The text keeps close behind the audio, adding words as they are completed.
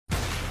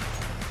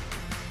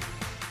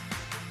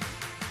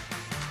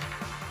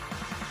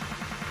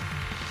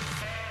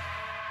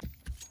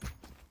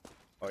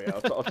Oh yeah,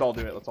 let's all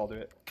do it. Let's all do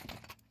it.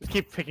 Just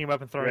keep picking him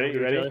up and throwing him.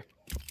 You ready?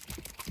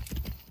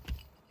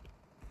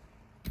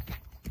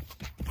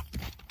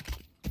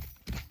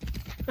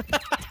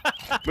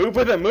 Move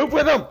with him! Move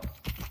with him!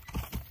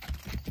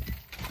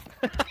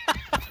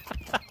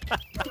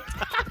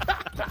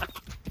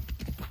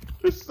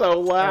 It's so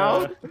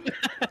loud.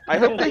 I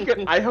hope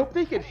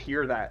they could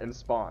hear that and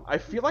spawn. I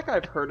feel like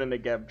I've heard a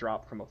Negev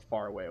drop from a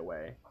far way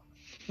away.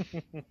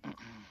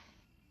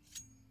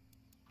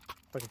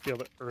 I can feel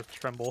the earth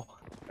tremble.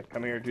 Right,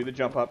 come here, do the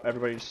jump up.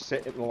 Everybody just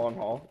sit in the long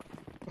hall.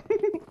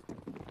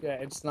 Yeah,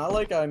 it's not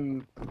like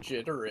I'm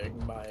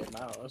jittering my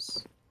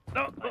mouse.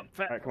 No,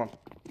 fat. Alright, come on.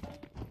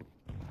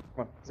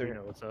 Come on, sit You here.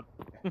 know what's up.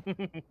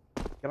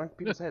 Get on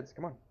people's heads,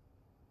 come on.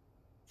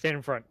 Stand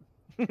in front.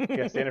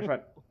 Yeah, stand in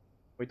front.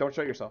 Wait, don't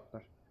show yourself.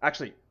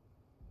 Actually,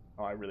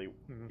 oh, I really...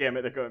 Damn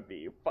it, they're going to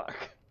be. Fuck.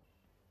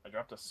 I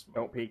dropped a smoke.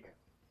 Don't peek.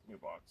 New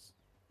box.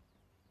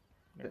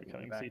 They're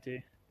becoming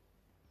CT.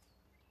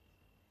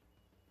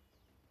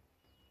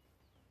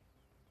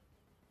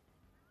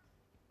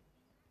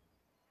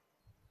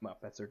 Come up,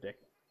 that's their dick.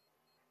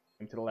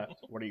 Aim to the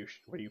left. What are you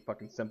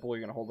fucking simple?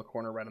 You're gonna hold the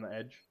corner right on the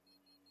edge?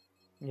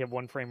 You have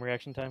 1 frame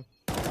reaction time.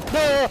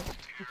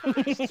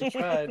 Just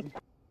tried.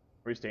 Are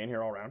we staying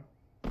here all around?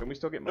 Can we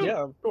still get money?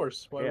 Yeah, of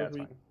course. Why Yeah, would that's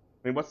we? fine.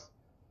 I mean,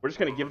 we're just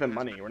gonna give them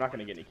money. We're not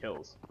gonna get any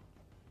kills.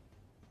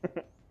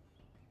 Not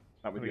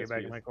Let with me get back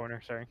in USBs. my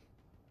corner, sorry.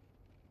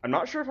 I'm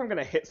not sure if I'm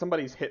gonna hit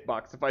somebody's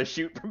hitbox if I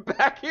shoot from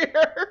back here.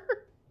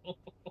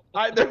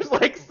 There's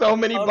like so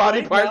many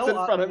body parts in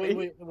front of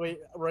me.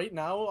 Wait. Right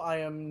now, I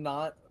am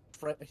not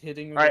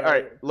hitting. All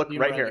right. Look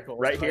right here. radicals,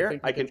 Right so here.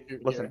 think I we can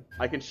shoot listen. here.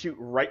 I can shoot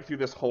right through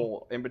this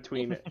hole in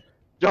between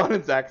John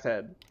and Zach's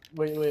head,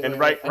 Wait. and I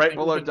right think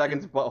below we can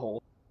Duggins' butthole.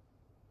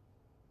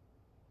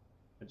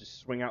 And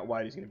just swing out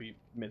wide. He's gonna be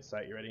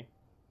mid-sight. You ready?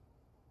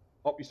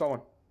 Oh, you saw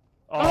one.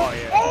 Oh,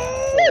 yeah.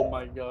 Oh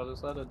my god,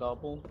 is that a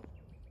double?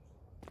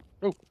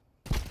 I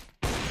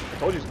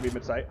told you it's gonna be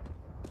mid-sight.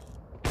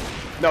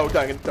 No,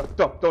 Duggins,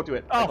 don't do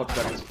it. Oh.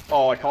 Duggins.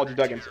 Oh, I called you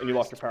Duggins, and you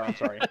lost your power. I'm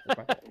sorry.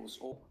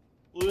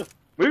 Move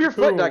your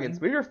foot,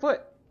 Duggins. Move your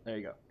foot. There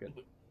you go. Good.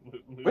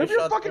 Move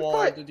your fucking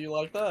foot. Did you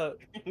like that?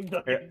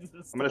 Here,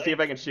 I'm gonna see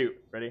if I can shoot.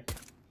 Ready?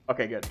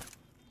 Okay, good.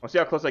 I'll see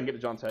how close I can get to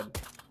John's head.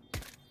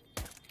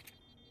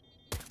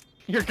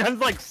 Your gun's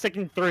like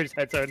sticking through his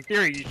head, so in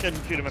theory you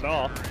shouldn't shoot him at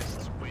all.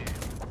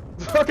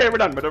 Okay, we're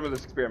done. We're done with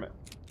this experiment.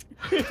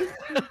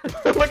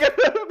 Look at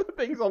the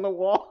things on the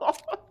wall.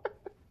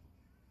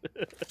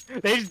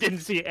 They just didn't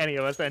see any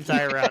of us the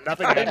entire round.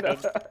 Nothing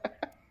happened.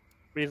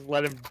 We just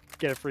let him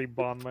get a free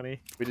bomb money.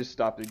 We just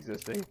stopped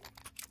existing.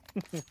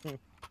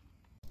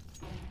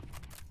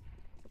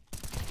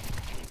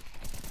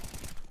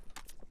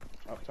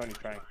 Oh, Tony's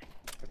trying.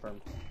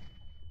 Confirmed.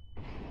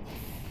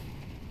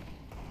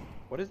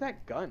 What is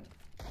that gun?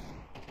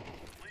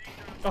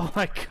 Oh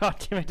my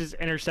god, damn it, just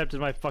intercepted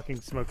my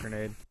fucking smoke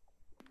grenade.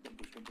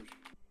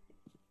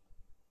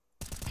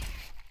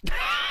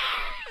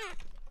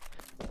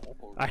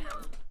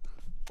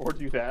 Or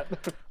do that.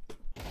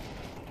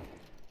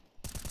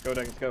 Go,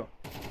 Duggins, go.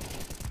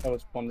 That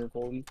was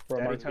wonderful from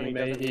Daddy our Tony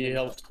teammate. doesn't He even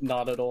helped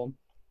not at all.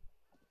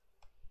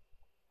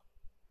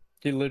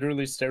 He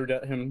literally stared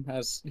at him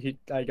as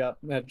I got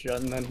headshot,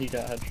 and then he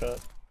got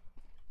headshot.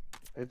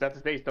 If that's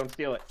his base, don't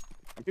steal it.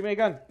 Give me a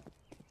gun.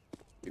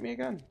 Give me a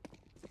gun.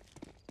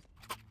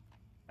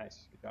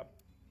 Nice, good job.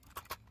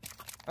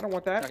 I don't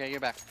want that. Okay, you're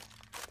back.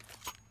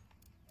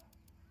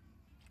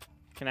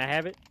 Can I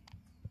have it?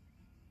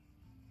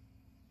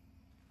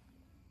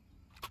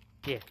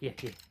 Yeah.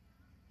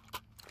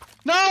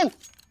 No!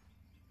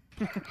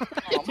 Oh,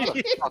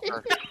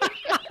 motherfucker.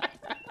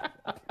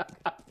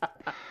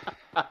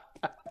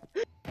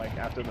 Like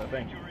after the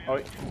thing. Oh,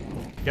 wait.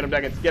 Get him,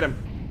 Duggins. Get him.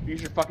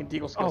 Use your fucking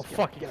deagle skills. Oh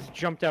fuck, he just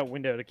jumped out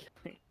window to kill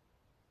me.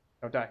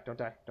 Don't die. Don't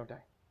die. Don't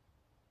die.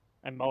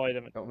 I mullied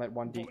him. Don't let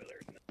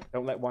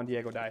Don't let Juan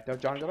Diego die. Don't,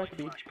 John, go back to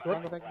B.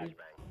 John, go back to B.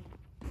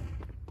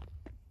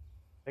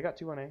 They got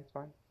 2 on A. It's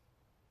fine.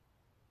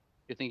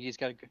 You think he's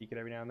got a good... Peek it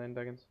every now and then,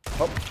 Duggins.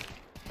 Oh,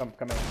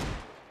 come in.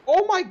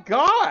 Oh my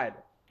God!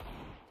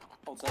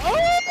 Oh,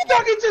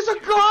 Duggins is a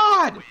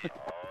god!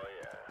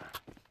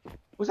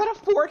 Was that a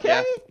 4K?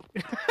 Yeah.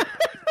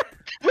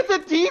 With a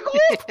deagle?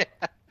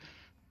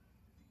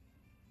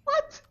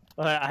 What?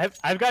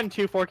 I've gotten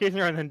 2 4Ks in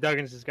a row, and then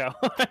Duggins just go.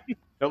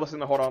 No,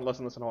 listen, hold on.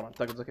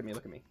 Duggins, look at me.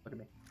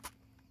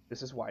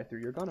 This is why I threw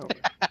your gun over.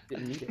 You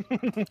didn't need it.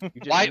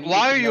 You just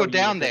Why are you know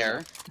down were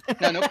there?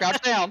 No,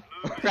 crouch down.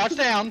 Crouch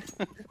down.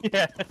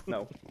 Yeah.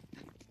 No.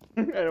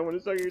 I don't want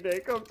to suck your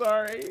dick. I'm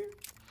sorry.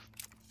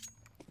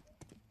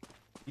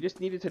 You just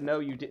needed to know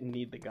you didn't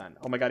need the gun.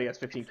 Oh my god, he has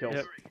 15 kills.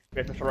 Yep. We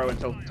have to throw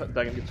until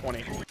Duggins gets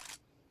 20.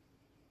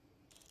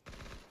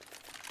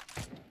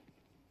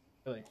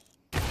 Really?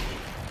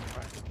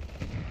 Alright.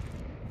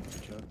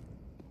 Good.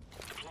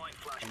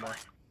 One more.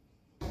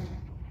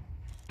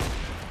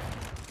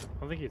 I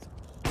don't think he's...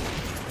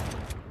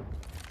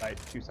 Side,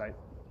 2 side.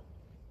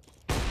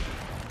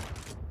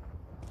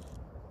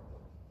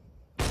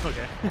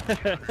 Okay.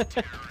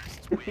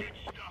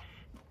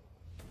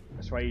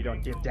 I That's why you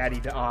don't give daddy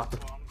the op.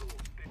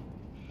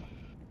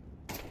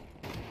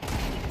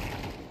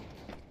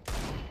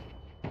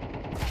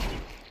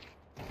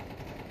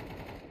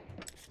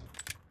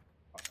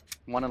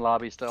 One in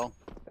lobby still.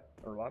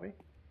 Or lobby?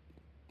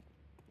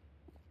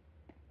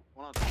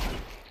 One on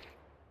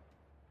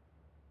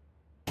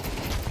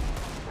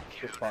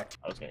Just fuck.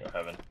 I was gonna go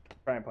heaven.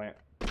 Try and plant.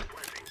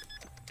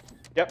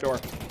 Yep, door.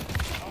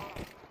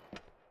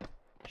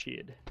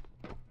 Cheated.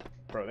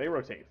 Bro, they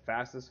rotate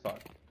fast as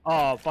fuck.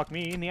 Oh, fuck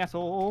me in the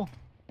asshole.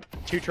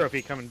 2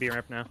 trophy coming B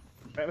ramp now.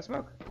 Plant the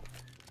smoke.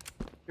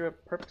 Do a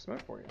perfect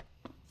smoke for you.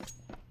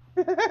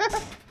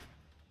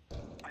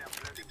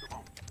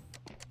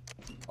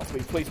 Oh,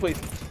 please, please, please.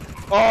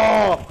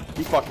 Oh!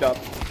 He fucked up.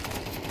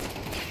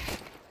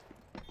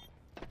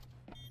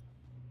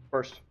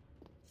 First.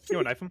 You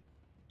want to knife him?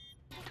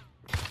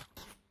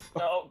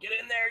 No, get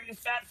in there, you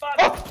fat fuck!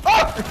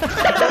 Oh!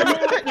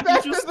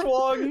 You just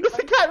swung. There's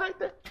a guy right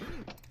there.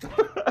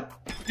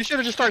 You should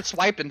have just started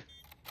swiping.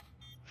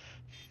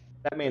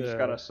 That man just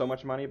got us so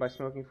much money by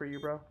smoking for you,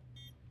 bro.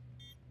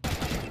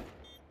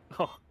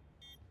 Oh.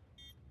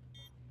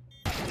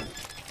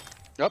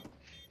 Yep.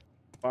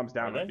 Bombs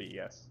down Are would they? be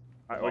yes.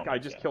 I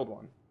just killed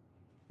one.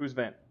 Who's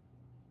vent?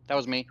 That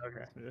was me.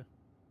 Okay. Yeah.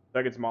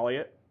 Duggins Molly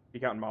it.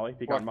 Peek out and Molly.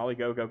 Peek out What? and Molly.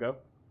 Go, go, go.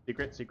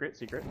 Secret, secret,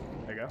 secret.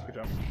 There you go. Good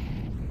job.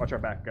 Watch our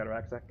back. Got our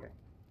back, Zach. Okay.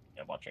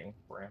 Yeah, watching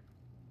ramp.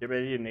 Get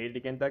ready to nade it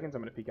again, Duggins.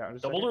 I'm gonna peek out in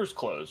just a Double second. door's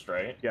closed,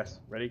 right? Yes.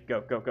 Ready? Go,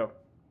 go, go.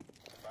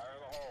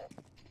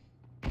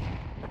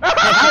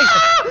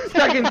 Nice!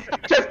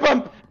 Duggins! Chest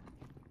bump!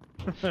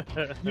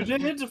 You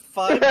did hit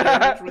 5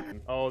 damage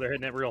with Oh, they're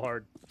hitting it real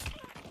hard.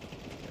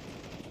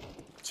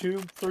 2,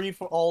 3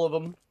 for all of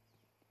them.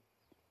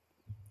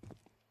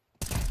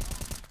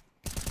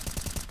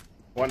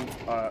 One,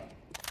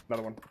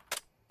 another one.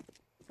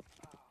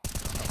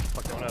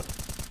 Fuck going up.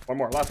 One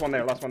more. Last one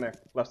there. Last one there.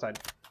 Left side.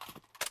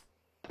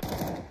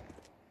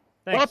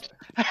 Thanks.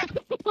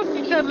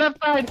 He said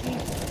left side.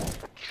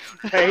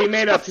 Hey, he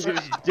made up because he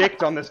just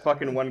dicked on this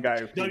fucking one guy.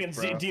 Who peeked, Duggins,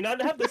 bro. do you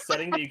not have the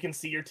setting that you can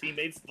see your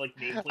teammates like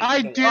nameplate?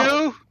 I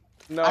do.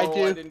 No, I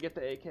do. I didn't get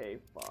the AK.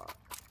 Fuck.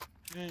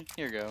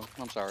 Here you go.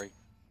 I'm sorry.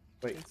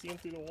 I can see him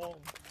through the wall.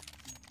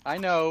 I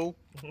know.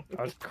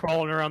 I was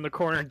crawling around the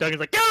corner and Doug is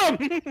like, get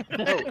him!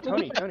 No,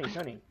 Tony.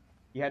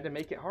 He had to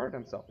make it hard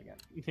on himself again.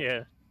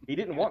 Yeah. He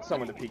didn't want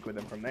someone to peek with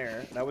him from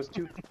there. That was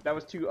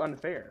too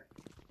unfair.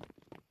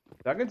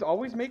 Duggins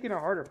always making it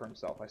harder for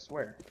himself, I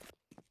swear.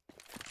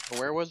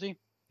 Where was he?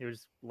 He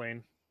was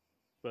lane,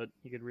 but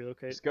he could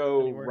relocate. Just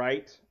go anywhere.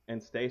 right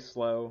and stay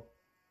slow.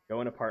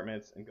 Go in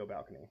apartments and go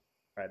balcony.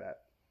 Try that.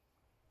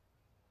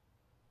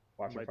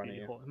 Watch in front of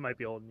you. It might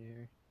be holding you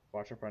here.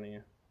 Watch in front of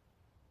you.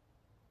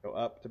 Go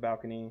up to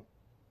balcony.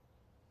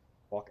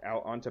 Walk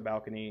out onto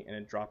balcony and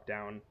then drop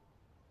down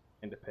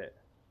into pit.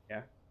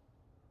 Yeah?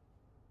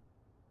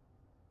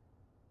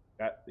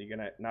 You're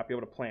gonna not be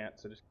able to plant,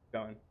 so just keep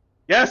going.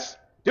 Yes!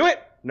 Do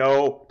it!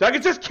 No!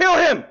 Duggins, just kill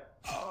him!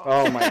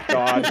 Oh my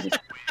god.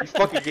 You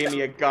fucking gave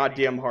me a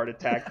goddamn heart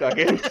attack,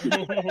 Duggins.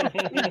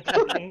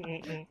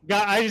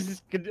 God, I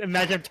just could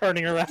imagine him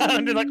turning around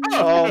and like,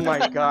 oh! Oh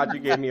my god, you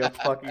gave me a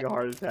fucking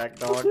heart attack,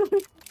 dog.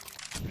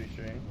 Pretty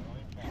shame.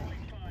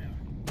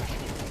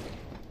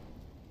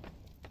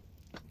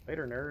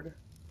 Later, nerd.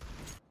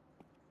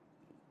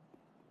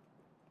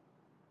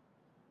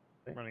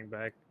 Running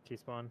back,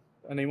 T-spawn.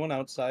 Anyone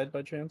outside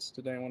by chance?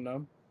 Did anyone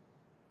know?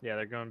 Yeah,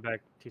 they're going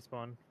back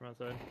T-spawn from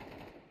outside.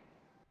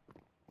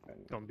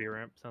 Going B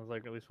ramp, sounds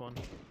like at least one.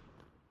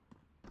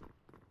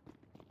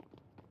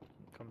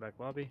 Come back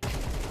lobby.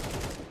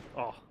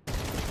 Oh.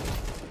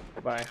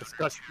 Bye.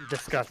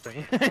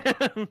 Disgusting.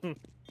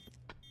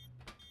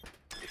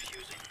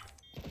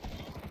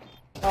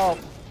 Oh.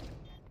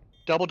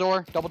 Double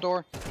door. Double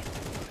door.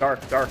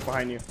 Dark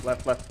behind you.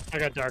 Left. I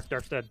got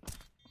Dark's dead.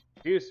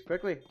 Fuse,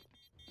 quickly.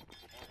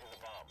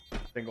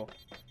 Single.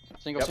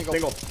 Single. Yep,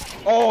 Single.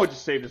 single. Oh,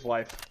 just saved his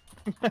life.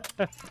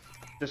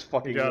 Just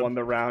fucking Good job. won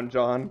the round,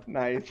 John.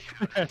 Nice.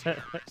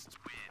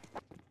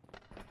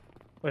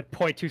 With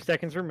 0.2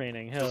 seconds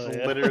remaining. Hell Just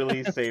yeah.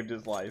 literally saved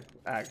his life,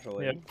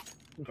 actually. Yep.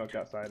 Smoked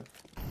outside.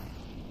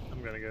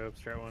 I'm gonna go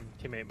strat one.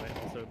 Teammate might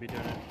also be doing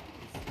it.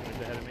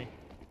 He's ahead of me.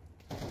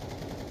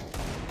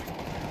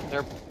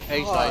 They're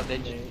A side. They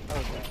just...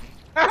 Okay.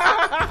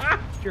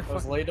 You're I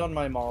was late on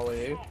my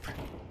molly.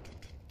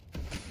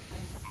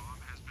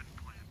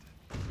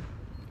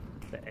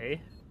 The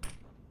A?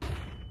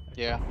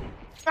 Yeah.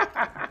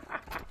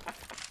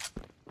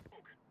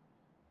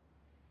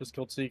 Just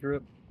killed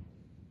secret.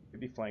 Could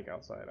be flank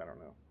outside, I don't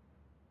know.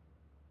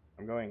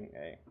 I'm going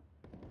A.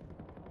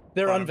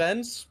 They're on Bottom.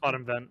 vents.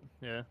 Bottom vent,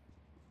 yeah.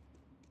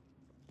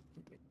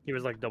 He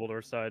was like double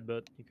door side,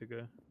 but he could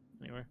go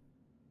anywhere.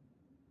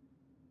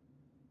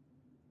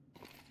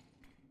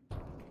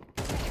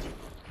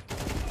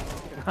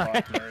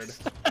 Fuck,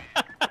 nerd.